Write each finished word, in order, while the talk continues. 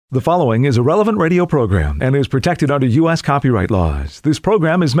The following is a Relevant Radio program and is protected under U.S. copyright laws. This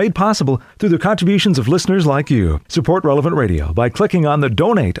program is made possible through the contributions of listeners like you. Support Relevant Radio by clicking on the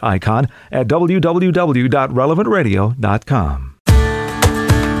donate icon at www.relevantradio.com.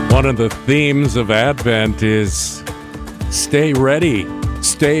 One of the themes of Advent is stay ready,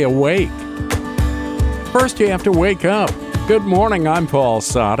 stay awake. First, you have to wake up. Good morning, I'm Paul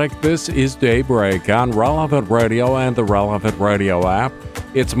Sadek. This is Daybreak on Relevant Radio and the Relevant Radio app.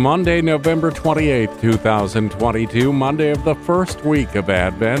 It's Monday, November 28th, 2022, Monday of the first week of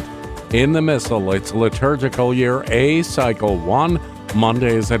Advent. In the Missal, it's liturgical year A, cycle 1.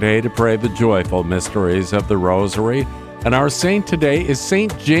 Monday is a day to pray the joyful mysteries of the Rosary. And our saint today is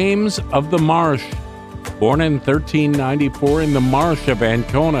St. James of the Marsh. Born in 1394 in the marsh of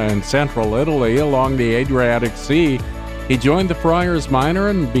Ancona in central Italy along the Adriatic Sea, he joined the Friars Minor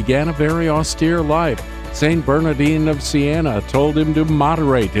and began a very austere life. St. Bernardine of Siena told him to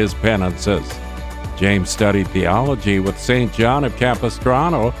moderate his penances. James studied theology with St. John of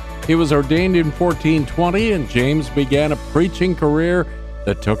Capistrano. He was ordained in 1420, and James began a preaching career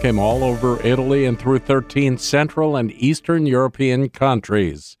that took him all over Italy and through 13 Central and Eastern European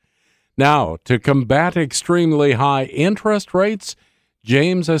countries. Now, to combat extremely high interest rates,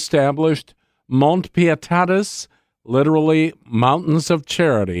 James established Mont Pietatis, literally Mountains of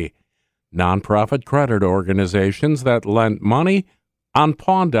Charity, nonprofit credit organizations that lent money on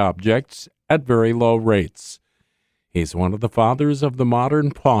pawned objects at very low rates. He's one of the fathers of the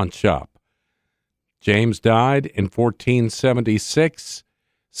modern pawn shop. James died in 1476.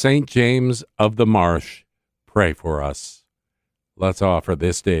 St. James of the Marsh, pray for us. Let's offer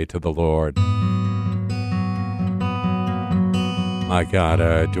this day to the Lord. My God,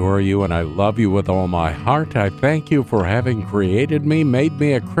 I adore you and I love you with all my heart. I thank you for having created me, made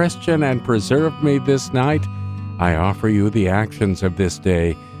me a Christian, and preserved me this night. I offer you the actions of this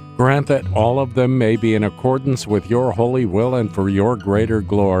day. Grant that all of them may be in accordance with your holy will and for your greater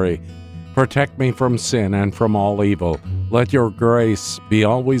glory. Protect me from sin and from all evil. Let your grace be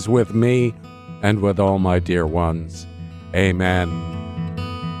always with me and with all my dear ones. Amen.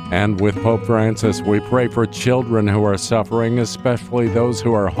 And with Pope Francis, we pray for children who are suffering, especially those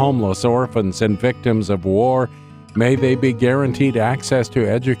who are homeless, orphans, and victims of war. May they be guaranteed access to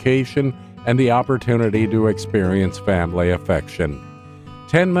education and the opportunity to experience family affection.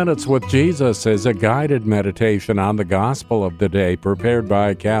 10 Minutes with Jesus is a guided meditation on the gospel of the day prepared by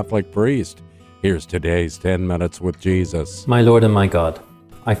a Catholic priest. Here's today's 10 Minutes with Jesus. My Lord and my God,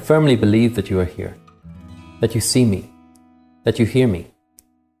 I firmly believe that you are here, that you see me, that you hear me.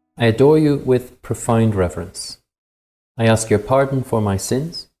 I adore you with profound reverence. I ask your pardon for my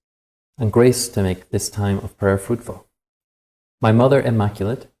sins and grace to make this time of prayer fruitful. My Mother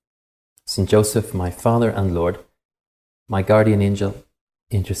Immaculate, St. Joseph, my Father and Lord, my guardian angel,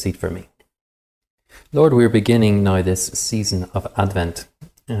 intercede for me. Lord, we're beginning now this season of Advent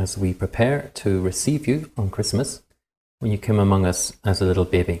as we prepare to receive you on Christmas when you come among us as a little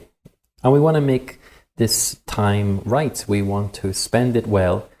baby. And we want to make this time right. We want to spend it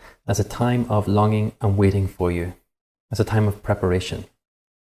well as a time of longing and waiting for you, as a time of preparation.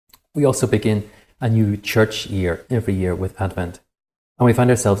 We also begin a new church year every year with Advent. And we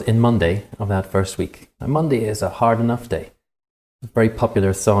find ourselves in Monday of that first week. Now, Monday is a hard enough day. A very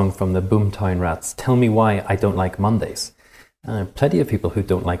popular song from the Boomtown Rats, Tell Me Why I Don't Like Mondays. Plenty of people who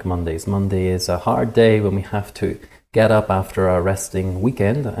don't like Mondays. Monday is a hard day when we have to get up after our resting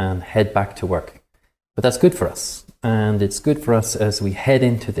weekend and head back to work. But that's good for us. And it's good for us as we head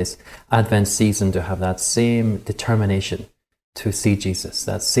into this Advent season to have that same determination to see Jesus,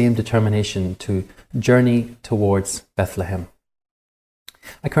 that same determination to journey towards Bethlehem.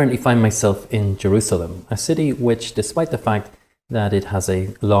 I currently find myself in Jerusalem, a city which, despite the fact that it has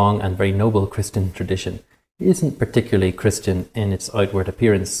a long and very noble Christian tradition, isn't particularly Christian in its outward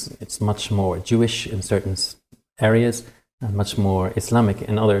appearance. It's much more Jewish in certain areas and much more Islamic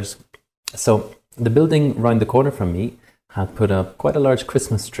in others. So the building round the corner from me had put up quite a large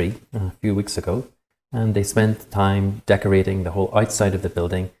Christmas tree a few weeks ago, and they spent time decorating the whole outside of the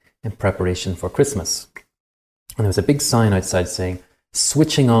building in preparation for Christmas. And there was a big sign outside saying,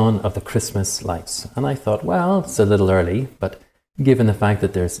 switching on of the Christmas lights. And I thought, well, it's a little early, but given the fact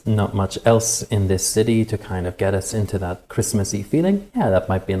that there's not much else in this city to kind of get us into that Christmassy feeling, yeah, that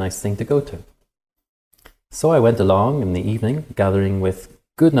might be a nice thing to go to. So I went along in the evening, gathering with a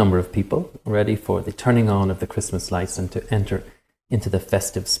good number of people, ready for the turning on of the Christmas lights and to enter into the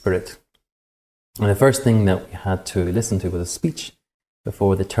festive spirit. And the first thing that we had to listen to was a speech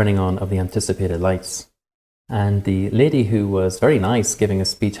before the turning on of the anticipated lights. And the lady who was very nice, giving a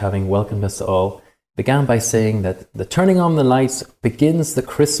speech, having welcomed us all, began by saying that the turning on the lights begins the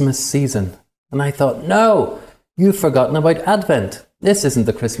Christmas season. And I thought, no, you've forgotten about Advent. This isn't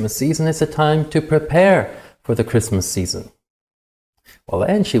the Christmas season, it's a time to prepare for the Christmas season. Well,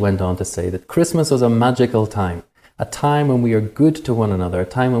 then she went on to say that Christmas was a magical time, a time when we are good to one another, a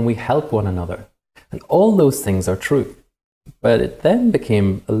time when we help one another. And all those things are true. But it then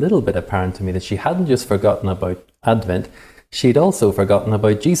became a little bit apparent to me that she hadn't just forgotten about Advent, she'd also forgotten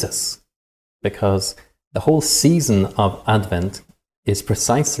about Jesus. Because the whole season of Advent is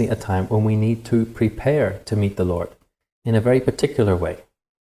precisely a time when we need to prepare to meet the Lord in a very particular way.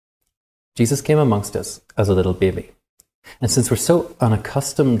 Jesus came amongst us as a little baby. And since we're so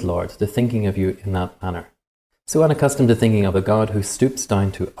unaccustomed, Lord, to thinking of you in that manner, so unaccustomed to thinking of a God who stoops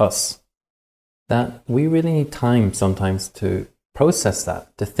down to us, that we really need time sometimes to process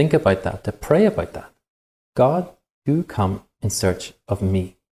that, to think about that, to pray about that. God, you come in search of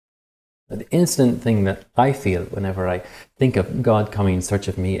me. The instant thing that I feel whenever I think of God coming in search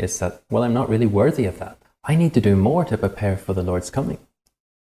of me is that, well, I'm not really worthy of that. I need to do more to prepare for the Lord's coming.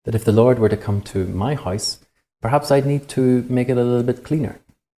 That if the Lord were to come to my house, perhaps I'd need to make it a little bit cleaner.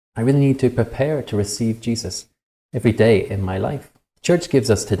 I really need to prepare to receive Jesus every day in my life. Church gives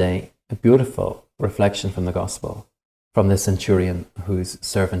us today a beautiful reflection from the gospel, from the centurion whose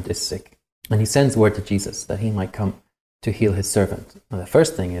servant is sick. And he sends word to Jesus that he might come to heal his servant. And the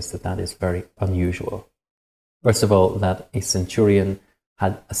first thing is that is very unusual. First of all, that a centurion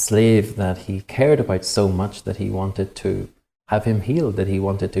had a slave that he cared about so much that he wanted to have him healed, that he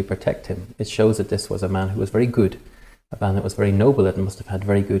wanted to protect him. It shows that this was a man who was very good, a man that was very noble, and must have had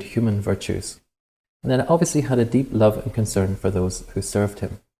very good human virtues. And then obviously had a deep love and concern for those who served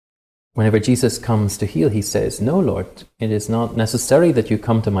him. Whenever Jesus comes to heal, he says, "No, Lord, it is not necessary that you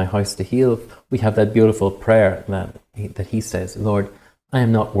come to my house to heal." We have that beautiful prayer that he says, "Lord, I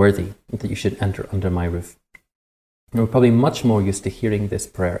am not worthy that you should enter under my roof." And we're probably much more used to hearing this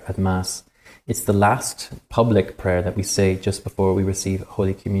prayer at Mass. It's the last public prayer that we say just before we receive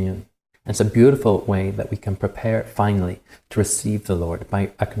Holy Communion. And it's a beautiful way that we can prepare finally to receive the Lord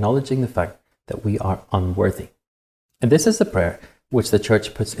by acknowledging the fact that we are unworthy. And this is the prayer which the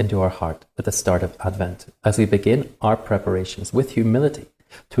Church puts into our heart at the start of Advent, as we begin our preparations with humility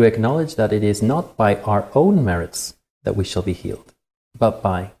to acknowledge that it is not by our own merits that we shall be healed, but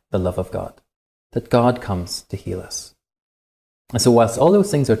by the love of God, that God comes to heal us. And so whilst all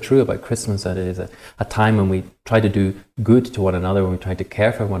those things are true about Christmas, that it is a time when we try to do good to one another, when we try to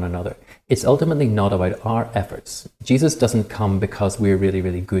care for one another, it's ultimately not about our efforts. Jesus doesn't come because we're really,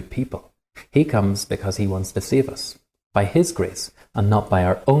 really good people. He comes because he wants to save us by his grace and not by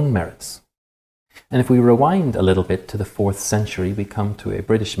our own merits. And if we rewind a little bit to the 4th century, we come to a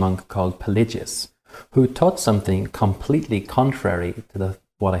British monk called Pelagius, who taught something completely contrary to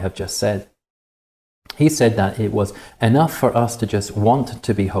what I have just said. He said that it was enough for us to just want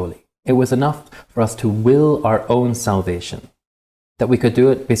to be holy. It was enough for us to will our own salvation. That we could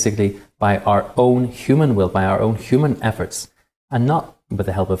do it basically by our own human will, by our own human efforts, and not with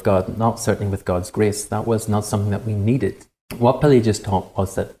the help of God, not certainly with God's grace. That was not something that we needed. What Pelagius taught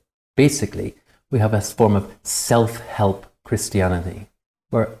was that basically we have a form of self-help Christianity,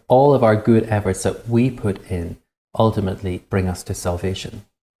 where all of our good efforts that we put in ultimately bring us to salvation.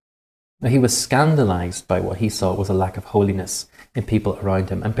 Now, he was scandalized by what he saw was a lack of holiness in people around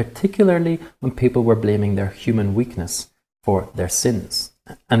him, and particularly when people were blaming their human weakness for their sins.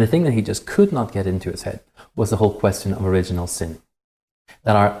 And the thing that he just could not get into his head was the whole question of original sin.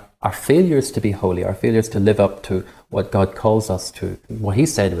 That our failures to be holy, our failures to live up to what God calls us to, what he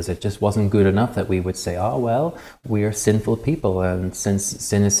said was it just wasn't good enough that we would say, oh, well, we are sinful people, and since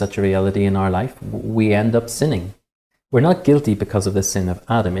sin is such a reality in our life, we end up sinning. We're not guilty because of the sin of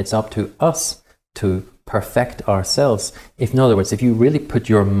Adam. It's up to us to perfect ourselves. In other words, if you really put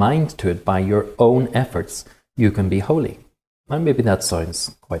your mind to it by your own efforts, you can be holy. And maybe that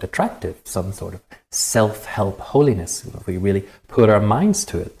sounds quite attractive, some sort of self-help holiness. If we really put our minds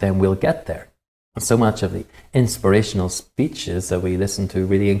to it, then we'll get there. And so much of the inspirational speeches that we listen to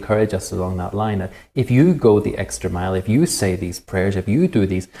really encourage us along that line, that if you go the extra mile, if you say these prayers, if you do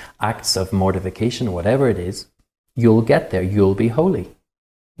these acts of mortification, whatever it is, you'll get there, you'll be holy.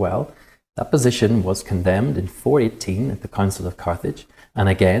 Well, that position was condemned in 418 at the Council of Carthage, and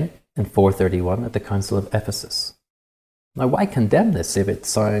again in 431 at the Council of Ephesus. Now, why condemn this if it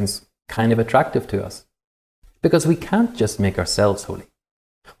sounds kind of attractive to us? Because we can't just make ourselves holy.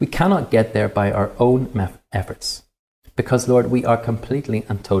 We cannot get there by our own efforts. Because, Lord, we are completely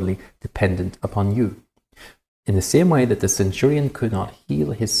and totally dependent upon you. In the same way that the centurion could not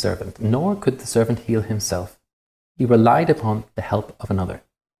heal his servant, nor could the servant heal himself, he relied upon the help of another.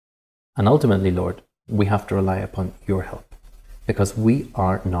 And ultimately, Lord, we have to rely upon your help because we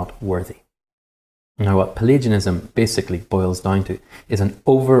are not worthy. Now, what Pelagianism basically boils down to is an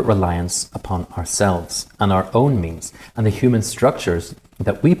over-reliance upon ourselves and our own means and the human structures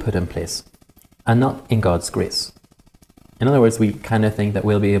that we put in place, and not in God's grace. In other words, we kind of think that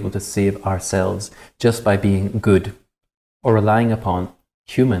we'll be able to save ourselves just by being good or relying upon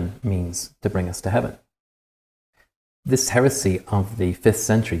human means to bring us to heaven. This heresy of the 5th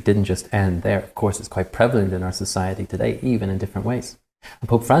century didn't just end there. Of course, it's quite prevalent in our society today, even in different ways. And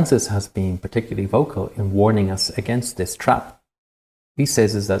Pope Francis has been particularly vocal in warning us against this trap. He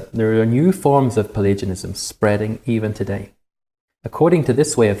says is that there are new forms of Pelagianism spreading even today. According to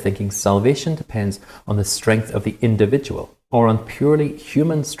this way of thinking, salvation depends on the strength of the individual or on purely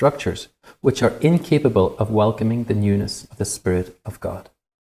human structures which are incapable of welcoming the newness of the Spirit of God.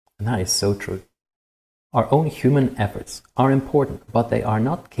 And that is so true. Our own human efforts are important, but they are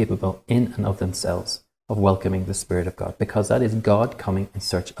not capable in and of themselves of welcoming the Spirit of God, because that is God coming in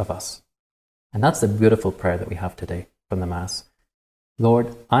search of us. And that's the beautiful prayer that we have today from the Mass.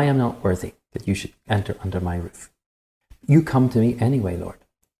 Lord, I am not worthy that you should enter under my roof. You come to me anyway, Lord.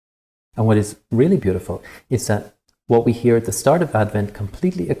 And what is really beautiful is that what we hear at the start of Advent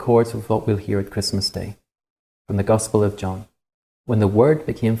completely accords with what we'll hear at Christmas Day from the Gospel of John, when the Word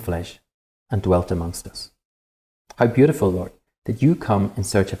became flesh and dwelt amongst us. How beautiful, Lord, that you come in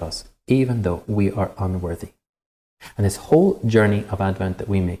search of us, even though we are unworthy. And this whole journey of Advent that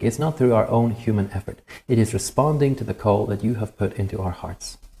we make is not through our own human effort. It is responding to the call that you have put into our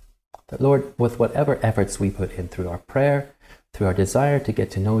hearts. That, Lord, with whatever efforts we put in through our prayer, through our desire to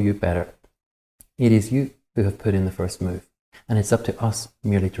get to know you better, it is you who have put in the first move, and it's up to us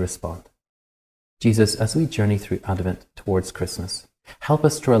merely to respond. Jesus, as we journey through Advent towards Christmas, help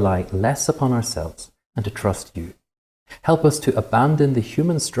us to rely less upon ourselves and to trust you. Help us to abandon the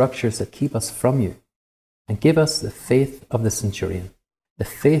human structures that keep us from you, and give us the faith of the centurion, the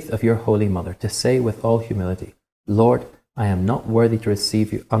faith of your Holy Mother, to say with all humility, Lord, I am not worthy to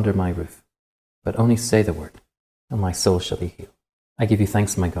receive you under my roof, but only say the word, and my soul shall be healed. I give you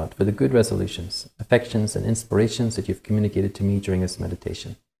thanks, my God, for the good resolutions, affections, and inspirations that you've communicated to me during this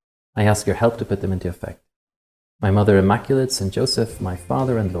meditation. I ask your help to put them into effect. My Mother Immaculate, St. Joseph, my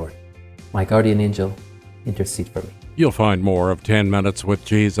Father and Lord, my guardian angel, intercede for me. You'll find more of 10 Minutes with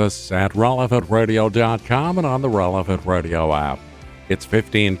Jesus at relevantradio.com and on the Relevant Radio app. It's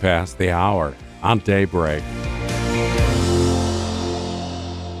 15 past the hour on Daybreak.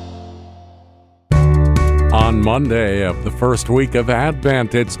 On Monday of the first week of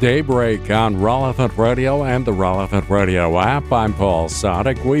Advent, it's Daybreak on Relevant Radio and the Relevant Radio app. I'm Paul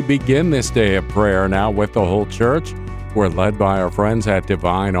Sadek. We begin this day of prayer now with the whole church. We're led by our friends at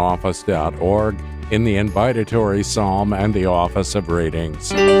divineoffice.org in the invitatory psalm and the office of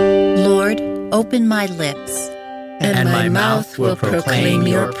readings. Lord, open my lips, and my mouth will proclaim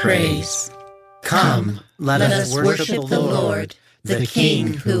your praise. Come, let us worship the Lord, the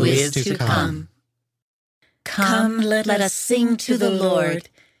King who is to come. Come, let us sing to the Lord,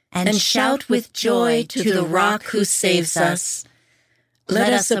 and shout with joy to the Rock who saves us.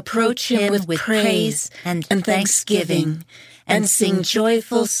 Let us approach him with praise and thanksgiving, and sing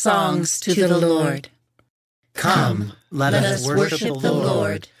joyful songs to the Lord. Come, let us worship the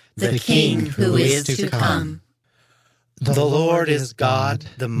Lord, the King who is to come. The Lord is God,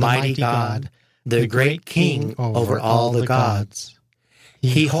 the mighty God, the great King over all the gods.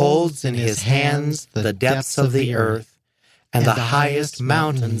 He holds in his hands the depths of the earth, and the highest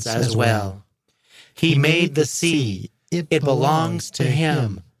mountains as well. He made the sea, it belongs to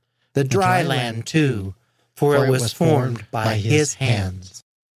him, the dry land too, for it was formed by his hands.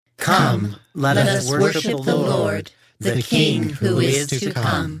 Come, let us worship the Lord, the King who is to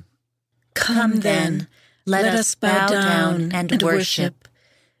come. Come then, let us bow down and worship,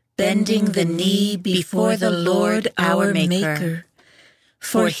 bending the knee before the Lord our Maker.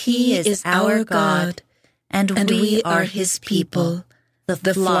 For he is our God, and we are his people,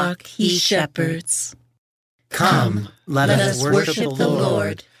 the flock he shepherds. Come, let us worship the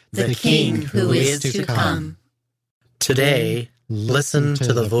Lord, the King who is to come. Today, listen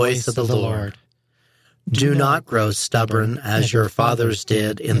to the voice of the Lord. Do not grow stubborn as your fathers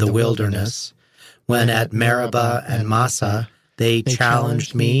did in the wilderness, when at Meribah and Massah they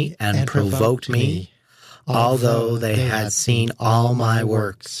challenged me and provoked me, although they had seen all my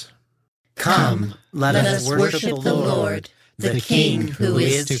works. Come, let us worship the Lord, the King who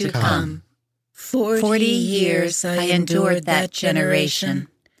is to come. 40 years I endured that generation.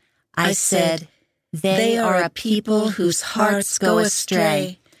 I said, they are a people whose hearts go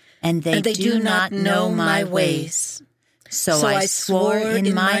astray, and they do not know my ways. So I swore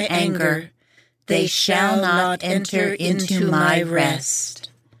in my anger, they shall not enter into my rest.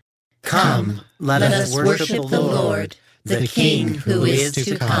 Come, let us worship the Lord, the King who is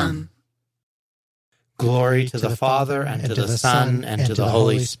to come. Glory to the Father, and to the Son, and to the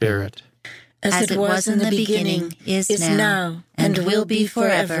Holy Spirit. As it was in the beginning, is now, and will be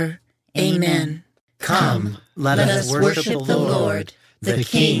forever. Amen. Come, let us worship the Lord, the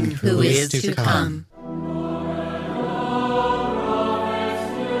King who is to come.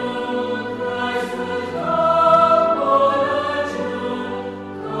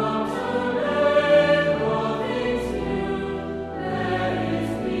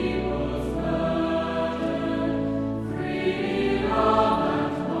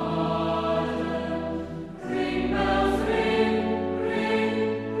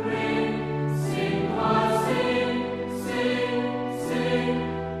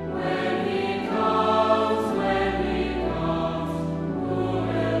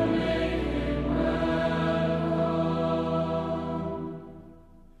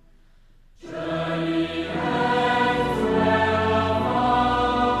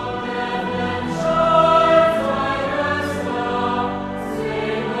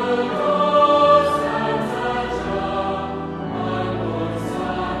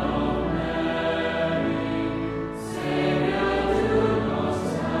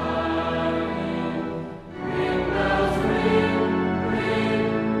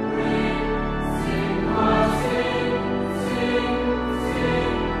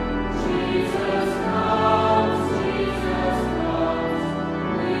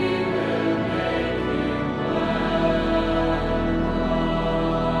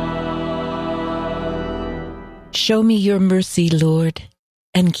 Show me your mercy, Lord,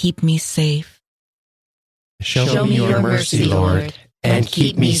 and keep me safe. Show me your mercy, Lord, and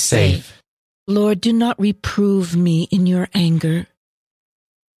keep me safe. Lord, do not reprove me in your anger.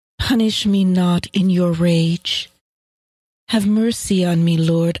 Punish me not in your rage. Have mercy on me,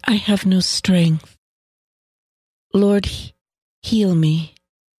 Lord, I have no strength. Lord, heal me.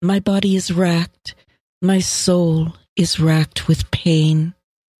 My body is racked. My soul is racked with pain.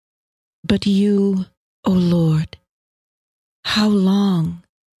 But you, O Lord, how long?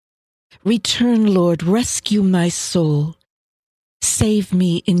 Return, Lord, rescue my soul. Save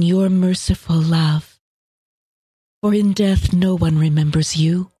me in your merciful love. For in death no one remembers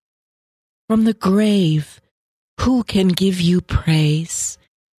you. From the grave, who can give you praise?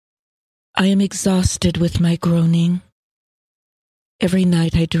 I am exhausted with my groaning. Every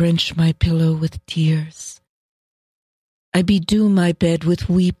night I drench my pillow with tears. I bedew my bed with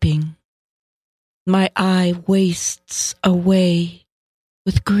weeping. My eye wastes away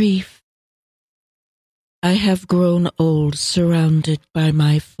with grief. I have grown old, surrounded by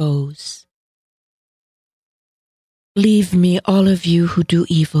my foes. Leave me, all of you who do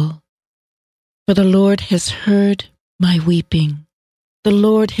evil, for the Lord has heard my weeping. The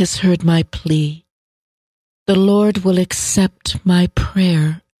Lord has heard my plea. The Lord will accept my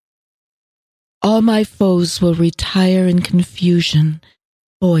prayer. All my foes will retire in confusion,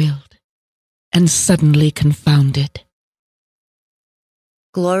 foiled and suddenly confounded.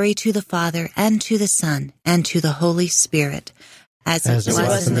 Glory to the Father, and to the Son, and to the Holy Spirit, as it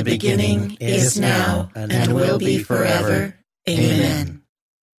was in the beginning, is now, and will be forever. Amen.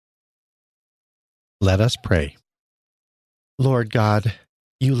 Let us pray. Lord God,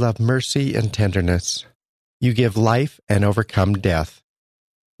 you love mercy and tenderness. You give life and overcome death.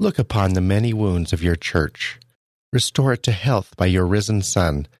 Look upon the many wounds of your church. Restore it to health by your risen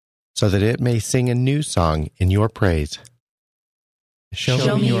Son, so that it may sing a new song in your praise.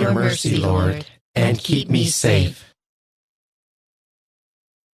 Show me your mercy, Lord, and keep me safe.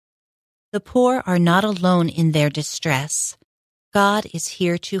 The poor are not alone in their distress. God is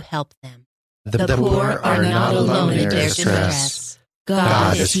here to help them. The poor are not alone in their distress.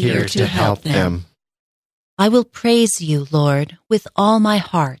 God is here to help them. I will praise you, Lord, with all my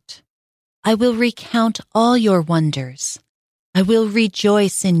heart. I will recount all your wonders. I will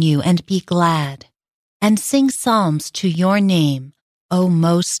rejoice in you and be glad, and sing psalms to your name, O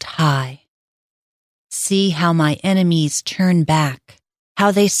Most High. See how my enemies turn back,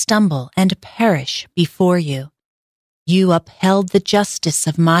 how they stumble and perish before you. You upheld the justice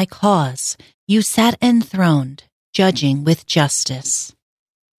of my cause. You sat enthroned, judging with justice.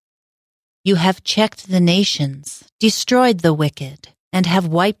 You have checked the nations, destroyed the wicked, and have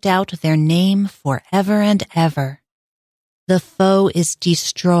wiped out their name forever and ever. The foe is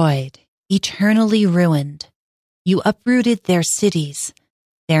destroyed, eternally ruined. You uprooted their cities.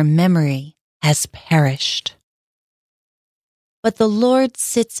 Their memory has perished. But the Lord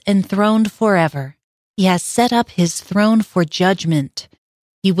sits enthroned forever. He has set up his throne for judgment.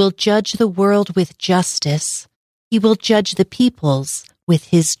 He will judge the world with justice. He will judge the peoples with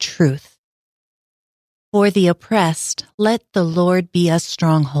his truth. For the oppressed, let the Lord be a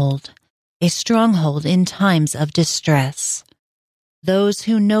stronghold in times of distress. Those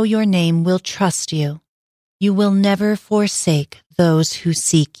who know your name will trust you. You will never forsake those who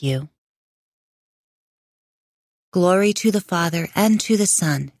seek you. Glory to the Father, and to the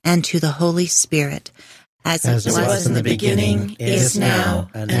Son, and to the Holy Spirit, as it was in the beginning, is now,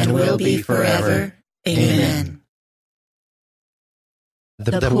 and will be forever. Amen.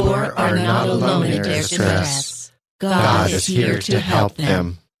 The poor are not alone in their distress. God is here to help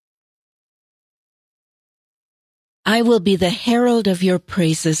them. I will be the herald of your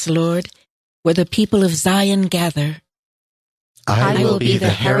praises, Lord, where the people of Zion gather. I will be the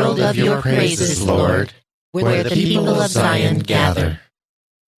herald of your praises, Lord, where the people of Zion gather.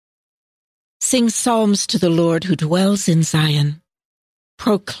 Sing psalms to the Lord who dwells in Zion.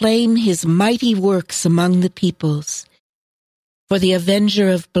 Proclaim his mighty works among the peoples. For the avenger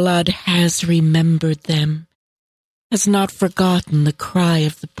of blood has remembered them, has not forgotten the cry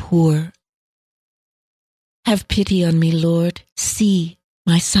of the poor. Have pity on me, Lord. See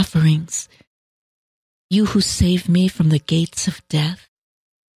my sufferings. You who save me from the gates of death,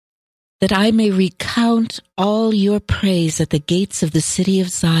 that I may recount all your praise at the gates of the city of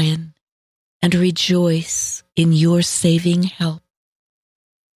Zion and rejoice in your saving help.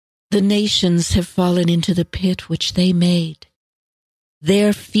 The nations have fallen into the pit which they made,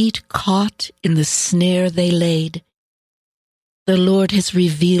 their feet caught in the snare they laid. The Lord has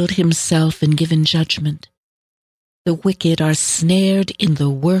revealed himself and given judgment. The wicked are snared in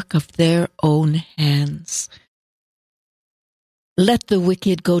the work of their own hands. Let the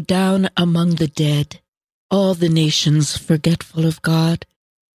wicked go down among the dead, all the nations forgetful of God.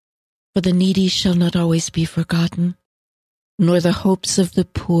 For the needy shall not always be forgotten, nor the hopes of the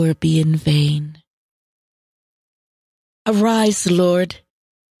poor be in vain. Arise, Lord,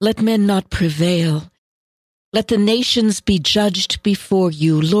 let men not prevail. Let the nations be judged before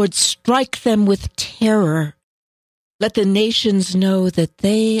you. Lord, strike them with terror. Let the nations know that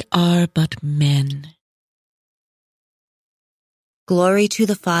they are but men. Glory to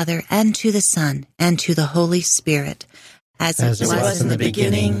the Father, and to the Son, and to the Holy Spirit, as it was in the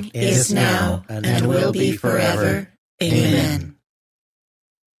beginning, is now, and will be forever. Amen.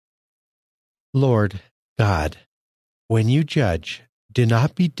 Lord God, when you judge, do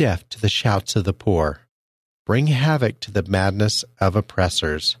not be deaf to the shouts of the poor. Bring havoc to the madness of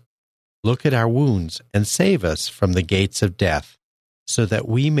oppressors. Look at our wounds and save us from the gates of death, so that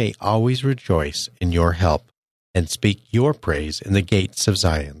we may always rejoice in your help and speak your praise in the gates of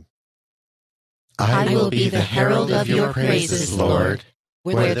Zion. I will be the herald of your praises, Lord,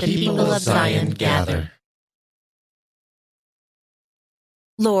 where the people of Zion gather.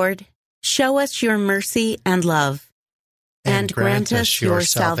 Lord, show us your mercy and love, and grant us your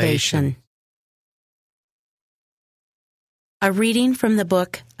salvation. A reading from the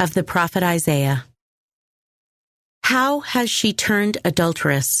book of the prophet Isaiah. How has she turned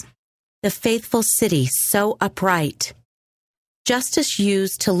adulterous, the faithful city so upright? Justice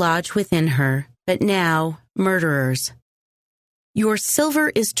used to lodge within her, but now murderers. Your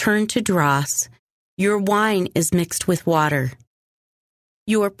silver is turned to dross, your wine is mixed with water.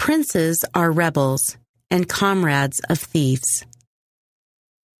 Your princes are rebels and comrades of thieves.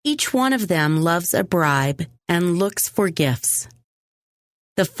 Each one of them loves a bribe and looks for gifts.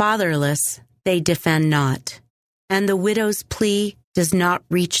 The fatherless they defend not, and the widow's plea does not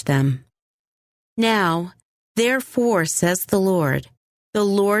reach them. Now, therefore, says the Lord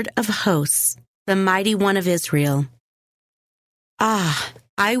of hosts, the mighty one of Israel,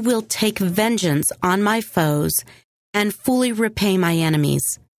 I will take vengeance on my foes and fully repay my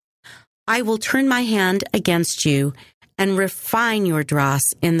enemies. I will turn my hand against you and refine your dross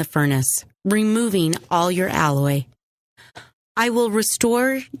in the furnace, removing all your alloy. I will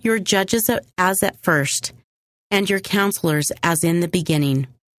restore your judges as at first, and your counselors as in the beginning.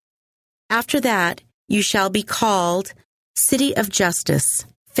 After that, you shall be called City of Justice,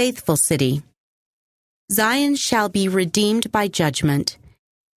 Faithful City. Zion shall be redeemed by judgment,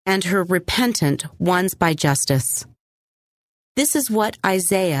 and her repentant ones by justice. This is what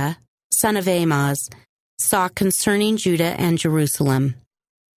Isaiah, son of Amoz, saw concerning Judah and Jerusalem.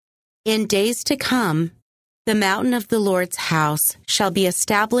 In days to come, the mountain of the Lord's house shall be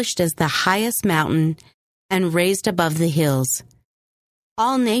established as the highest mountain and raised above the hills.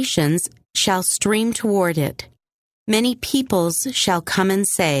 All nations shall stream toward it. Many peoples shall come and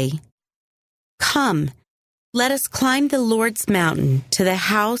say, Come, let us climb the Lord's mountain to the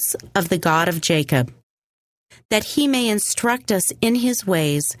house of the God of Jacob. that he may instruct us in his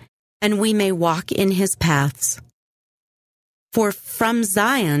ways, and we may walk in his paths. For from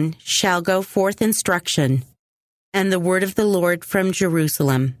Zion shall go forth instruction, and the word of the Lord from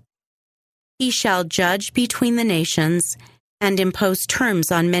Jerusalem. He shall judge between the nations, and impose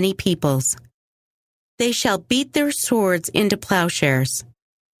terms on many peoples. They shall beat their swords into plowshares,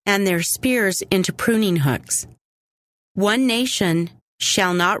 and their spears into pruning hooks. One nation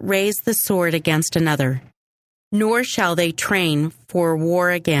shall not raise the sword against another, nor shall they train for war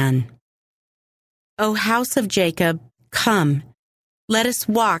again. O house of Jacob, come, let us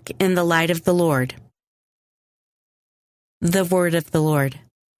walk in the light of the Lord. The word of the Lord.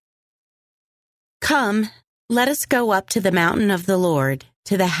 Come, let us go up to the mountain of the Lord,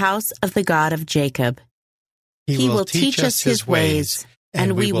 to the house of the God of Jacob. He will teach us his ways,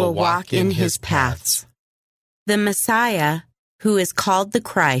 and we will walk in his paths. The Messiah, who is called the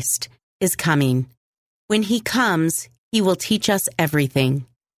Christ, is coming. When he comes, he will teach us everything.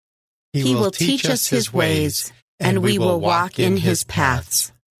 He will teach us his ways, and we will walk in his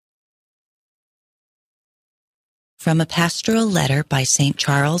paths. From a pastoral letter by St.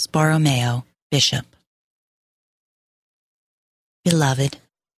 Charles Borromeo, Bishop. Beloved,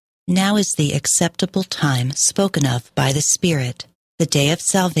 now is the acceptable time spoken of by the Spirit, the day of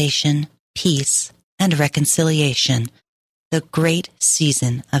salvation, peace, and reconciliation, the great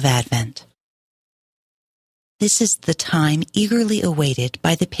season of Advent. This is the time eagerly awaited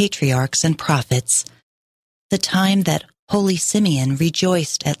by the patriarchs and prophets, the time that holy Simeon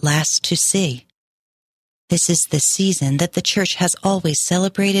rejoiced at last to see. This is the season that the Church has always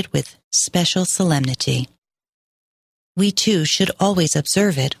celebrated with special solemnity. We too should always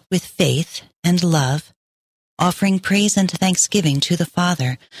observe it with faith and love, offering praise and thanksgiving to the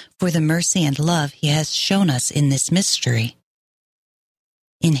Father for the mercy and love he has shown us in this mystery.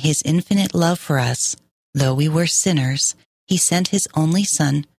 In his infinite love for us, though we were sinners, he sent his only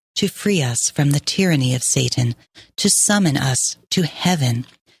Son to free us from the tyranny of Satan, to summon us to heaven,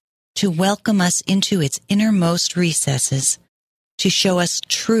 to welcome us into its innermost recesses, to show us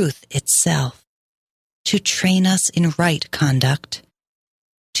truth itself, to train us in right conduct,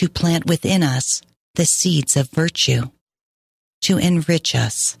 to plant within us the seeds of virtue, to enrich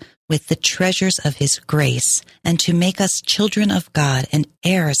us with the treasures of his grace, and to make us children of God and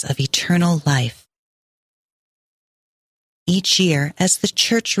heirs of eternal life. Each year, as the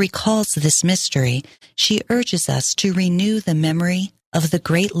Church recalls this mystery, she urges us to renew the memory of the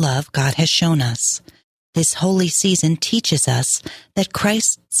great love God has shown us. This holy season teaches us that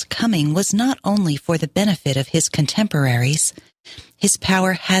Christ's coming was not only for the benefit of his contemporaries. His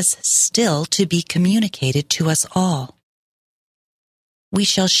power has still to be communicated to us all. We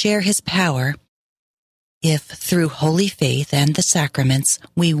shall share his power if, through holy faith and the sacraments,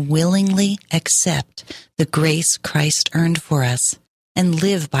 we willingly accept the grace Christ earned for us and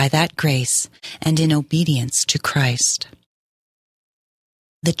live by that grace and in obedience to Christ.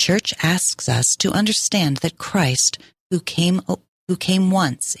 The Church asks us to understand that Christ, who came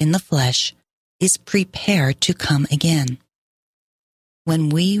once in the flesh, is prepared to come again. When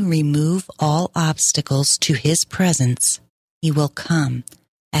we remove all obstacles to his presence, he will come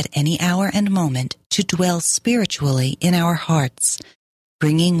at any hour and moment to dwell spiritually in our hearts,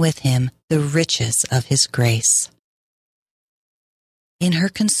 bringing with him the riches of his grace. In her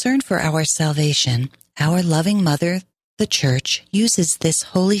concern for our salvation, our loving Mother, the Church, uses this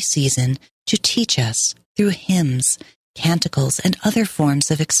holy season to teach us, through hymns, canticles, and other forms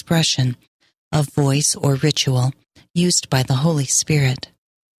of expression, of voice or ritual, used by the Holy Spirit.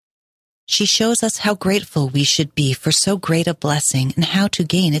 She shows us how grateful we should be for so great a blessing and how to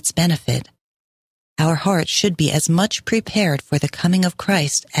gain its benefit. Our hearts should be as much prepared for the coming of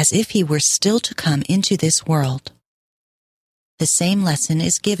Christ as if he were still to come into this world. The same lesson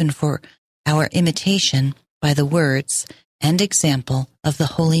is given for our imitation by the words and example of the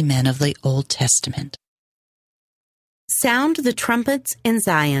holy men of the Old Testament. Sound the trumpets in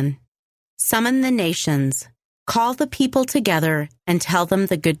Zion. Summon the nations. Call the people together and tell them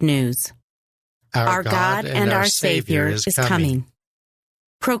the good news. Our God and our Savior is coming.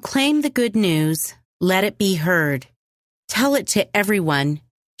 Proclaim the good news. Let it be heard. Tell it to everyone.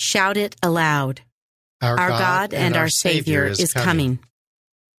 Shout it aloud. Our God and our Savior is coming.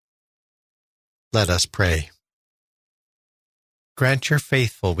 Let us pray. Grant your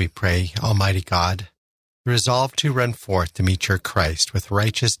faithful, we pray, Almighty God, resolve to run forth to meet your Christ with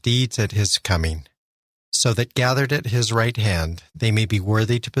righteous deeds at his coming, so that gathered at his right hand they may be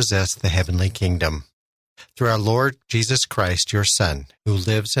worthy to possess the heavenly kingdom. Through our Lord Jesus Christ, your Son, who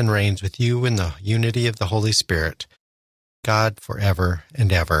lives and reigns with you in the unity of the Holy Spirit, God forever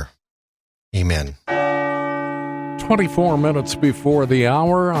and ever. Amen. 24 minutes before the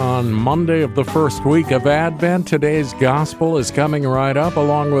hour on Monday of the first week of Advent. Today's gospel is coming right up,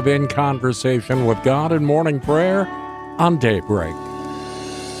 along with In Conversation with God and morning prayer on Daybreak.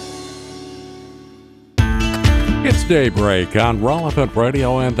 It's Daybreak on Relevant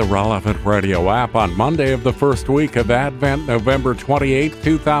Radio and the Relevant Radio app on Monday of the first week of Advent, November 28,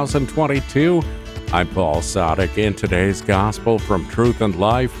 2022. I'm Paul Sadek. In today's Gospel from Truth and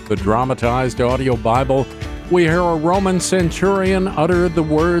Life, the dramatized audio Bible, we hear a Roman centurion utter the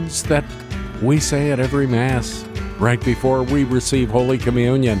words that we say at every Mass right before we receive Holy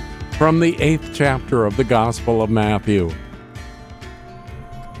Communion from the 8th chapter of the Gospel of Matthew.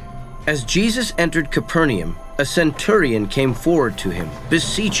 As Jesus entered Capernaum, a centurion came forward to him,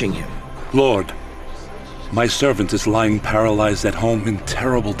 beseeching him, "Lord, my servant is lying paralyzed at home in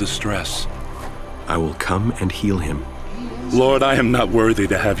terrible distress. I will come and heal him." Lord, I am not worthy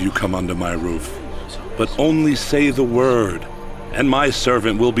to have you come under my roof, but only say the word, and my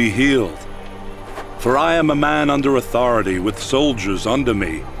servant will be healed. For I am a man under authority with soldiers under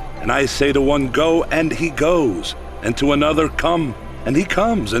me, and I say to one, go, and he goes, and to another, come, and he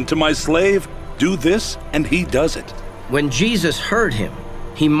comes, and to my slave, do this, and he does it. When Jesus heard him,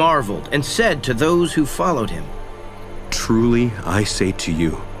 he marveled and said to those who followed him, "Truly I say to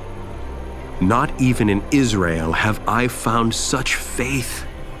you, not even in Israel have I found such faith.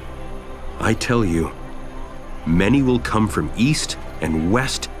 I tell you, many will come from east and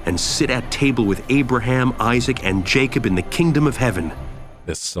west and sit at table with Abraham, Isaac, and Jacob in the kingdom of heaven."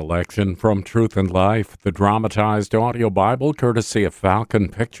 This selection from Truth and Life, the dramatized audio Bible, courtesy of Falcon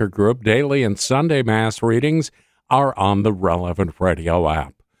Picture Group, daily and Sunday Mass readings are on the Relevant Radio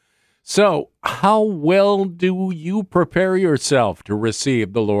app. So, how well do you prepare yourself to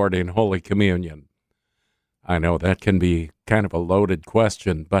receive the Lord in Holy Communion? I know that can be kind of a loaded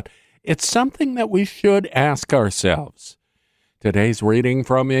question, but it's something that we should ask ourselves. Today's reading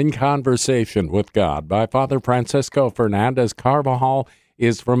from In Conversation with God by Father Francisco Fernandez Carvajal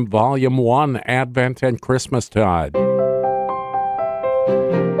is from Volume 1, Advent and Christmastide.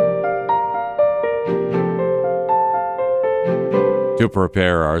 To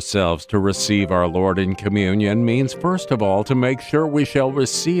prepare ourselves to receive our Lord in communion means, first of all, to make sure we shall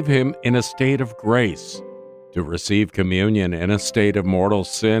receive him in a state of grace. To receive communion in a state of mortal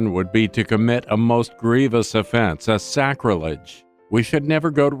sin would be to commit a most grievous offense, a sacrilege. We should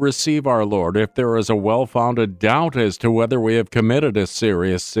never go to receive our Lord if there is a well-founded doubt as to whether we have committed a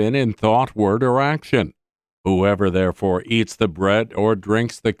serious sin in thought, word, or action. Whoever therefore eats the bread or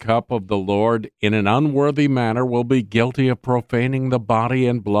drinks the cup of the Lord in an unworthy manner will be guilty of profaning the body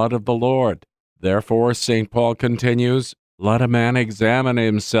and blood of the Lord. Therefore, St. Paul continues, "Let a man examine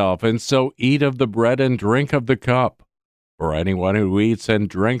himself, and so eat of the bread and drink of the cup. For anyone who eats and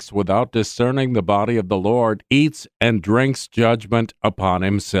drinks without discerning the body of the Lord eats and drinks judgment upon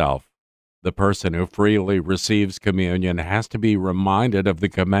himself." The person who freely receives communion has to be reminded of the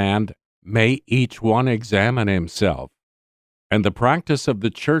command, "May each one examine himself." And the practice of the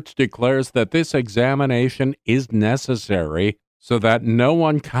Church declares that this examination is necessary so that no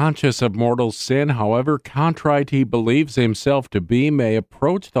one conscious of mortal sin, however contrite he believes himself to be, may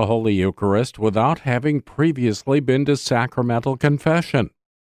approach the Holy Eucharist without having previously been to sacramental confession.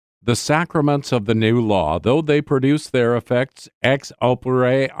 The sacraments of the new law, though they produce their effects ex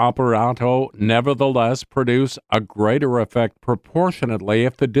opere operato, nevertheless produce a greater effect proportionately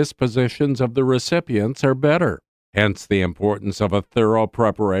if the dispositions of the recipients are better. Hence the importance of a thorough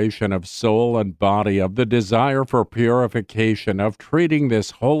preparation of soul and body, of the desire for purification, of treating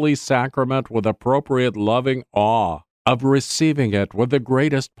this holy sacrament with appropriate loving awe, of receiving it with the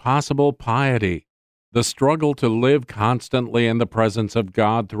greatest possible piety. The struggle to live constantly in the presence of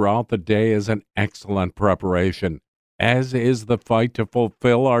God throughout the day is an excellent preparation, as is the fight to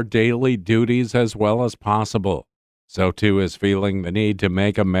fulfill our daily duties as well as possible. So too is feeling the need to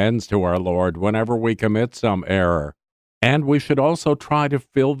make amends to our Lord whenever we commit some error. And we should also try to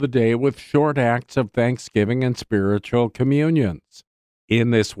fill the day with short acts of thanksgiving and spiritual communions.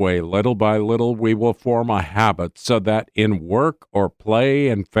 In this way, little by little, we will form a habit so that in work or play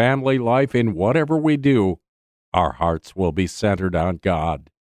and family life, in whatever we do, our hearts will be centered on God.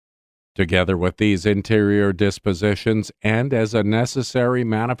 Together with these interior dispositions, and as a necessary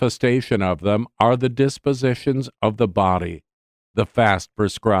manifestation of them, are the dispositions of the body, the fast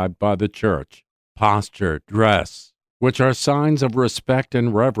prescribed by the Church, posture, dress, which are signs of respect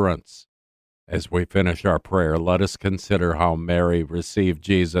and reverence. As we finish our prayer, let us consider how Mary received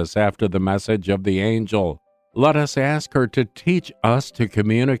Jesus after the message of the angel. Let us ask her to teach us to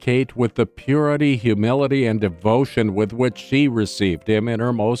communicate with the purity, humility, and devotion with which she received him in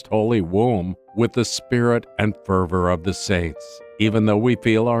her most holy womb, with the spirit and fervor of the saints, even though we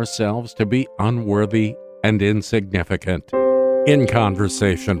feel ourselves to be unworthy and insignificant. In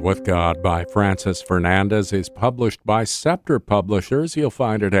Conversation with God by Francis Fernandez is published by Scepter Publishers. You'll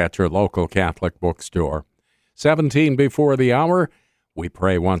find it at your local Catholic bookstore. 17 before the hour, we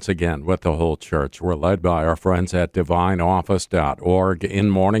pray once again with the whole church. We're led by our friends at divineoffice.org in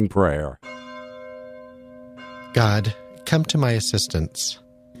morning prayer. God, come to my assistance.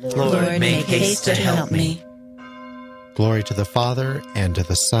 Lord, make haste to help me. Glory to the Father, and to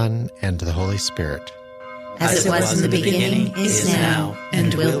the Son, and to the Holy Spirit. As it was in the beginning, is now,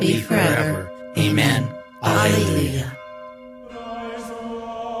 and will be forever. Amen. Alleluia.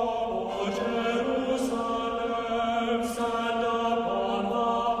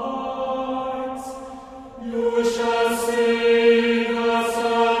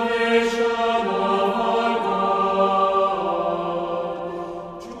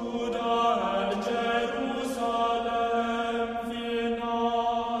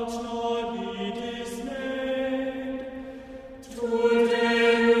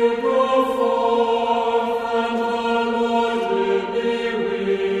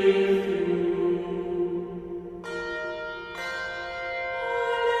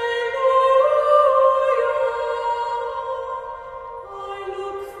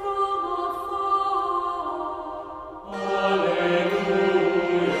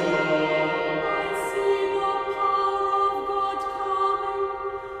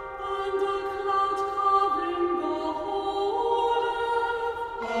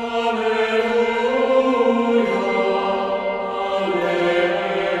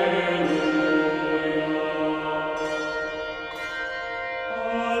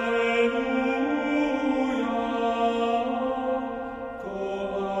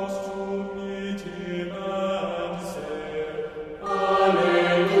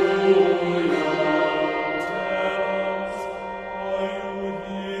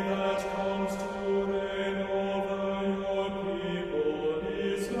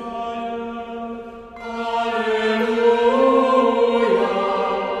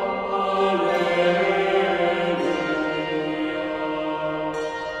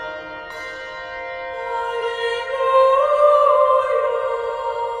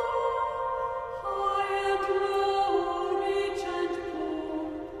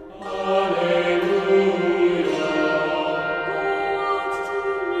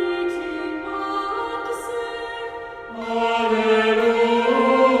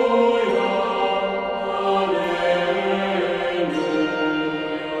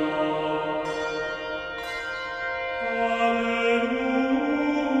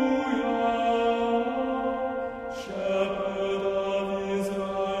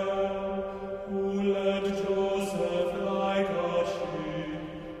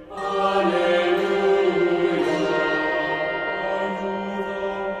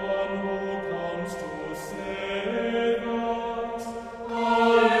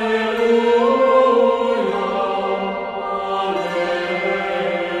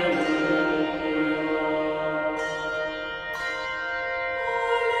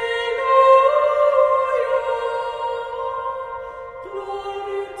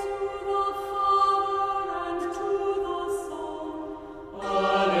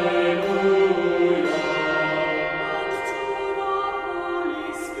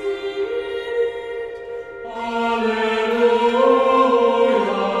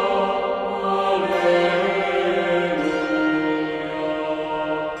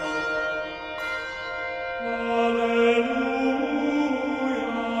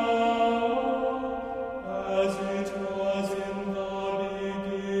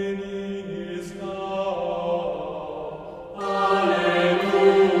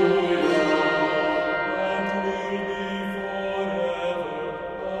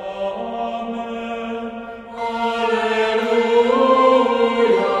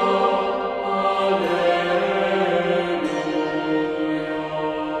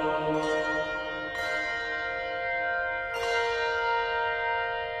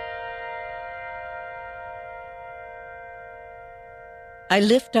 I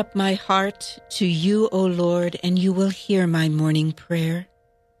lift up my heart to you, O Lord, and you will hear my morning prayer.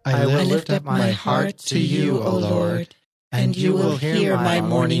 I lift up my heart to you, O Lord, and you will hear my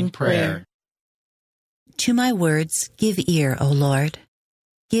morning prayer. To my words give ear, O Lord.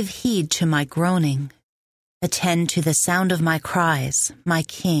 Give heed to my groaning. Attend to the sound of my cries, my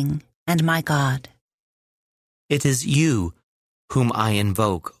King and my God. It is you whom I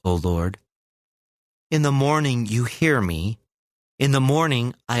invoke, O Lord. In the morning you hear me. In the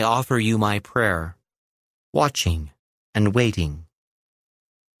morning I offer you my prayer, watching and waiting.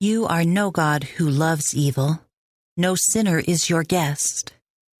 You are no God who loves evil. No sinner is your guest.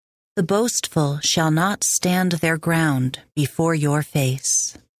 The boastful shall not stand their ground before your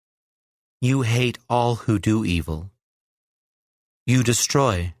face. You hate all who do evil. You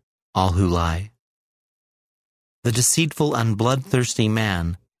destroy all who lie. The deceitful and bloodthirsty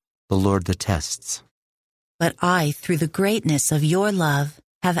man the Lord detests. But I, through the greatness of your love,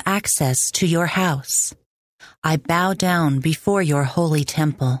 have access to your house. I bow down before your holy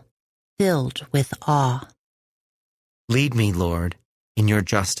temple, filled with awe. Lead me, Lord, in your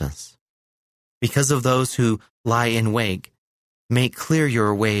justice. Because of those who lie in wait, make clear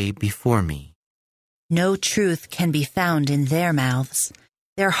your way before me. No truth can be found in their mouths.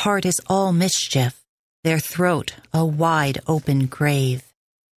 Their heart is all mischief, their throat a wide open grave,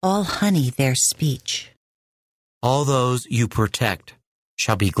 all honey their speech. All those you protect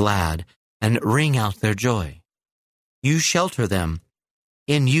shall be glad and ring out their joy. You shelter them.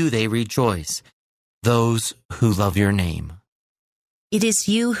 In you they rejoice, those who love your name. It is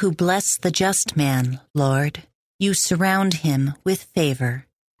you who bless the just man, Lord. You surround him with favor,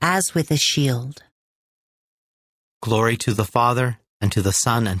 as with a shield. Glory to the Father, and to the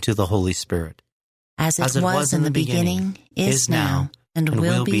Son, and to the Holy Spirit. As it was in the beginning, is now, and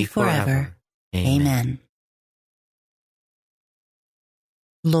will be forever. Amen.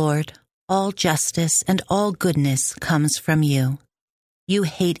 Lord, all justice and all goodness comes from you. You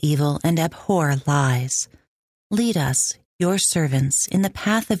hate evil and abhor lies. Lead us, your servants, in the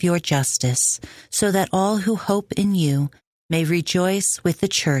path of your justice, so that all who hope in you may rejoice with the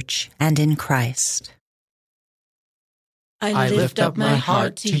Church and in Christ. I lift up my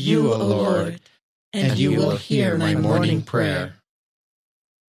heart to you, O Lord, and you will hear my morning prayer.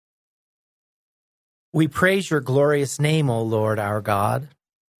 We praise your glorious name, O Lord, our God.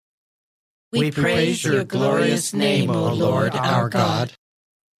 We praise your glorious name, O Lord, our God.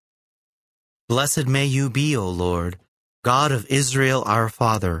 Blessed may you be, O Lord, God of Israel, our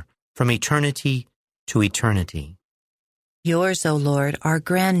Father, from eternity to eternity. Yours, O Lord, are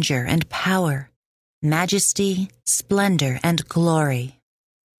grandeur and power, majesty, splendor, and glory.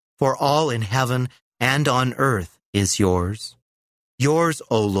 For all in heaven and on earth is yours. Yours,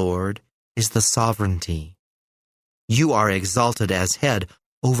 O Lord, is the sovereignty. You are exalted as head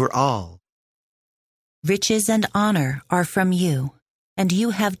over all. Riches and honor are from you, and you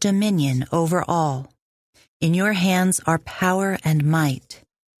have dominion over all. In your hands are power and might.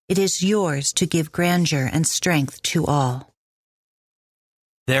 It is yours to give grandeur and strength to all.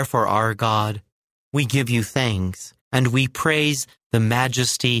 Therefore, our God, we give you thanks, and we praise the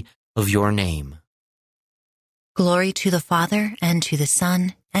majesty of your name. Glory to the Father, and to the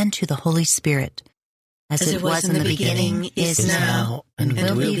Son, and to the Holy Spirit, as it was in the beginning, is now, and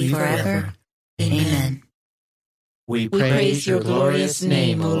will be forever. Amen. We praise your glorious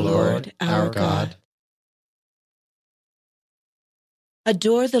name, O Lord, our God.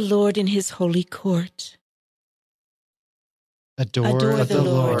 Adore the Lord in his holy court. Adore the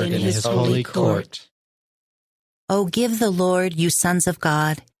Lord in his holy court. O give the Lord, you sons of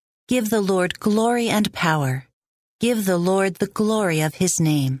God, give the Lord glory and power. Give the Lord the glory of his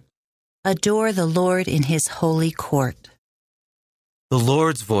name. Adore the Lord in his holy court. The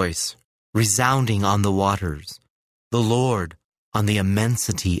Lord's voice, resounding on the waters. The Lord on the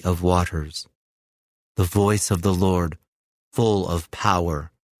immensity of waters. The voice of the Lord, full of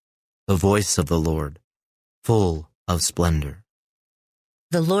power. The voice of the Lord, full of splendor.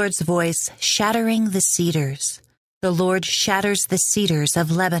 The Lord's voice shattering the cedars. The Lord shatters the cedars of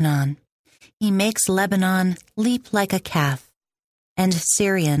Lebanon. He makes Lebanon leap like a calf, and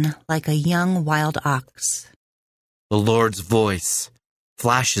Syrian like a young wild ox. The Lord's voice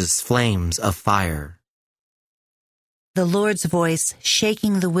flashes flames of fire. The Lord's voice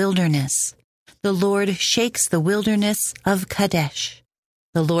shaking the wilderness. The Lord shakes the wilderness of Kadesh.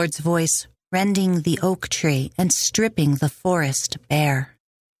 The Lord's voice rending the oak tree and stripping the forest bare.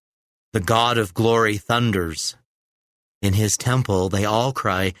 The God of glory thunders. In his temple they all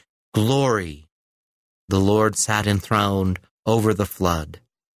cry, Glory! The Lord sat enthroned over the flood.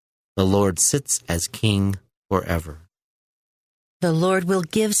 The Lord sits as king forever. The Lord will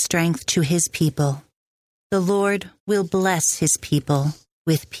give strength to his people. The Lord will bless his people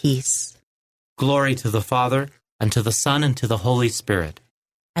with peace. Glory to the Father, and to the Son, and to the Holy Spirit.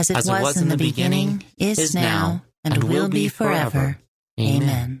 As it was in the beginning, is now, and will be forever.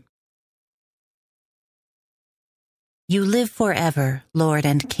 Amen. You live forever, Lord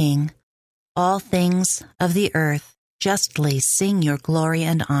and King. All things of the earth justly sing your glory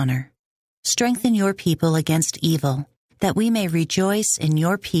and honor. Strengthen your people against evil, that we may rejoice in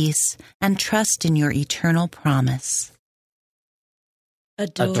your peace and trust in your eternal promise.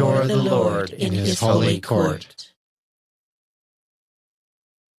 Adore the Lord in his holy court.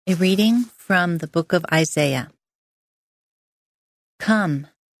 A reading from the book of Isaiah. Come,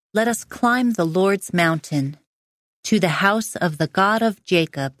 let us climb the Lord's mountain, to the house of the God of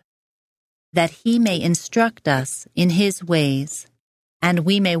Jacob, that he may instruct us in his ways, and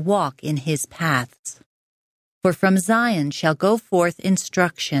we may walk in his paths. For from Zion shall go forth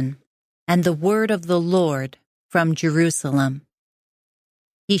instruction, and the word of the Lord from Jerusalem.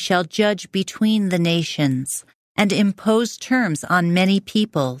 He shall judge between the nations, and impose terms on many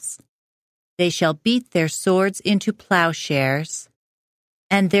peoples. They shall beat their swords into plowshares,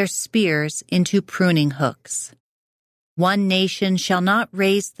 and their spears into pruning hooks. One nation shall not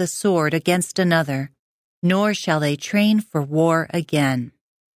raise the sword against another, nor shall they train for war again.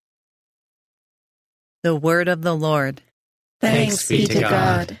 The word of the Lord. Thanks be to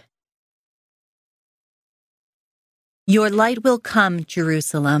God. Your light will come,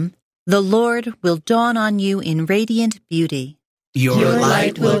 Jerusalem. The Lord will dawn on you in radiant beauty. Your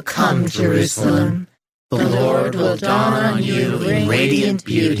light will come, Jerusalem. The Lord will dawn on you in radiant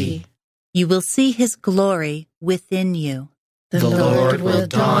beauty. You will see his glory within you. The Lord will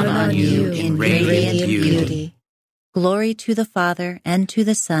dawn on you in radiant beauty. Glory to the Father, and to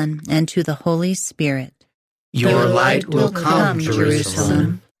the Son, and to the Holy Spirit. Your light will come,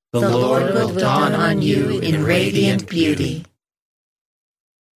 Jerusalem. The Lord will dawn on you in radiant beauty.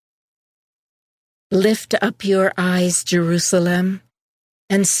 Lift up your eyes, Jerusalem,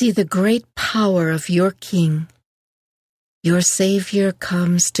 and see the great power of your King. Your Savior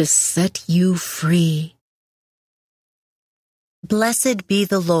comes to set you free. Blessed be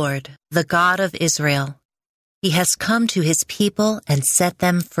the Lord, the God of Israel. He has come to his people and set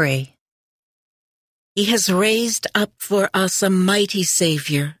them free. He has raised up for us a mighty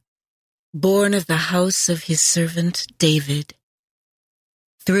Savior, born of the house of his servant David.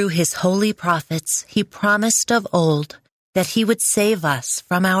 Through his holy prophets, he promised of old that he would save us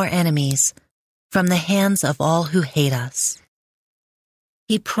from our enemies, from the hands of all who hate us.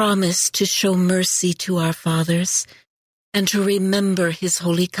 He promised to show mercy to our fathers and to remember his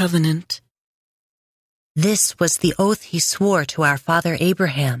holy covenant. This was the oath he swore to our father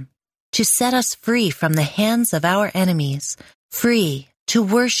Abraham, to set us free from the hands of our enemies, free to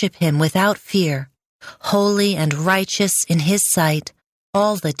worship him without fear, holy and righteous in his sight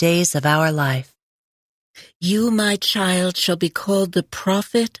all the days of our life. You, my child, shall be called the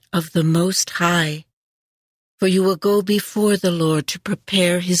prophet of the Most High, for you will go before the Lord to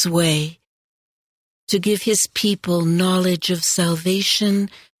prepare his way, to give his people knowledge of salvation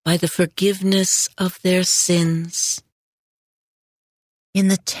by the forgiveness of their sins. In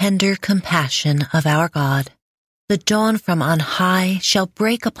the tender compassion of our God, the dawn from on high shall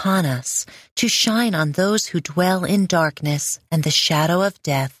break upon us to shine on those who dwell in darkness and the shadow of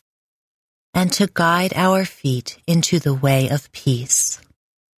death, and to guide our feet into the way of peace.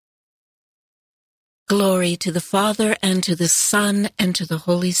 Glory to the Father, and to the Son, and to the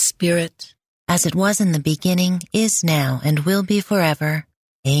Holy Spirit. As it was in the beginning, is now, and will be forever.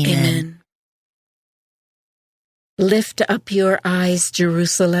 Amen. Amen. Lift up your eyes,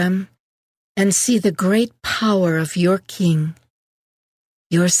 Jerusalem, and see the great power of your King.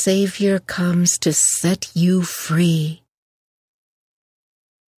 Your Savior comes to set you free.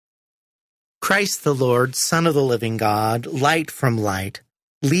 Christ the Lord, Son of the living God, light from light,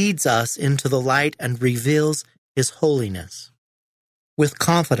 leads us into the light and reveals his holiness. With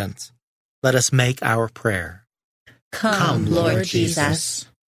confidence, let us make our prayer. Come, Lord Jesus.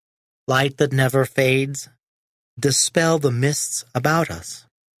 Light that never fades, dispel the mists about us.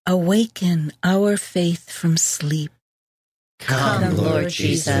 Awaken our faith from sleep. Come, Lord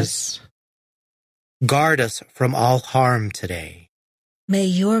Jesus. Guard us from all harm today. May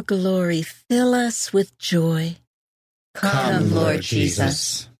your glory fill us with joy. Come, Lord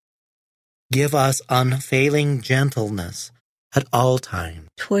Jesus. Give us unfailing gentleness at all times.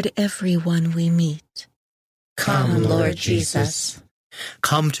 Toward everyone we meet. Come, Lord Jesus.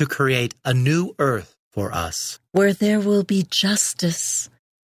 Come to create a new earth for us, where there will be justice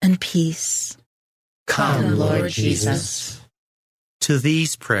and peace. Come, Lord Jesus. To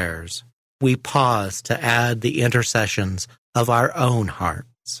these prayers, we pause to add the intercessions of our own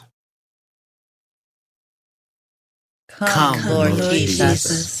hearts. Come, Lord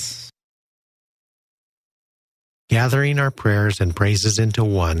Jesus. Gathering our prayers and praises into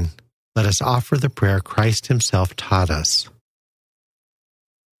one, let us offer the prayer Christ himself taught us.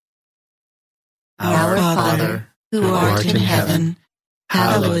 Our Father, who art in heaven,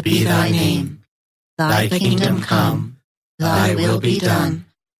 hallowed be thy name. Thy kingdom come, thy will be done,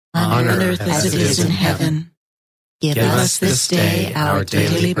 on earth as it is in heaven. Give us this day our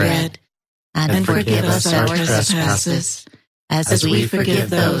daily bread, and forgive us our trespasses, as we forgive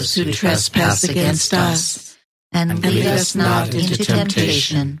those who trespass against us. And lead us not into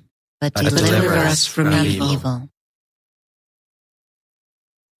temptation, but deliver us from evil.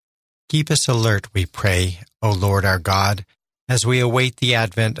 Keep us alert, we pray, O Lord our God, as we await the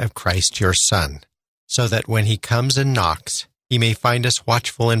advent of Christ your Son, so that when he comes and knocks, he may find us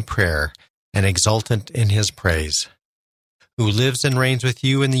watchful in prayer and exultant in his praise. Who lives and reigns with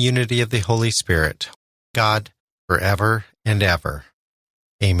you in the unity of the Holy Spirit, God, forever and ever.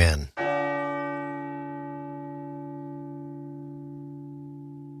 Amen.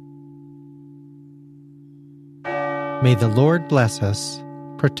 May the Lord bless us,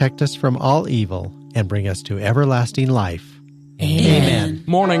 protect us from all evil, and bring us to everlasting life. Amen.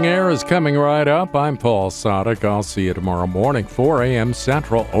 Morning Air is coming right up. I'm Paul Sadek. I'll see you tomorrow morning, 4 a.m.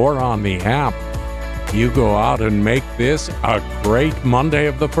 Central, or on the app. You go out and make this a great Monday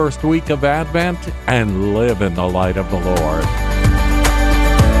of the first week of Advent and live in the light of the Lord.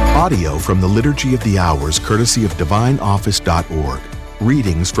 Audio from the Liturgy of the Hours, courtesy of DivineOffice.org.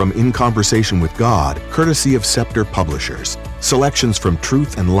 Readings from In Conversation with God, courtesy of Scepter Publishers. Selections from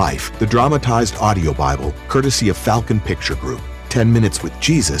Truth and Life, the dramatized audio Bible, courtesy of Falcon Picture Group. 10 Minutes with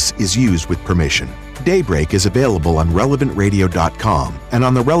Jesus is used with permission. Daybreak is available on RelevantRadio.com and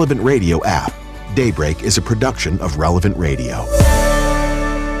on the Relevant Radio app. Daybreak is a production of Relevant Radio.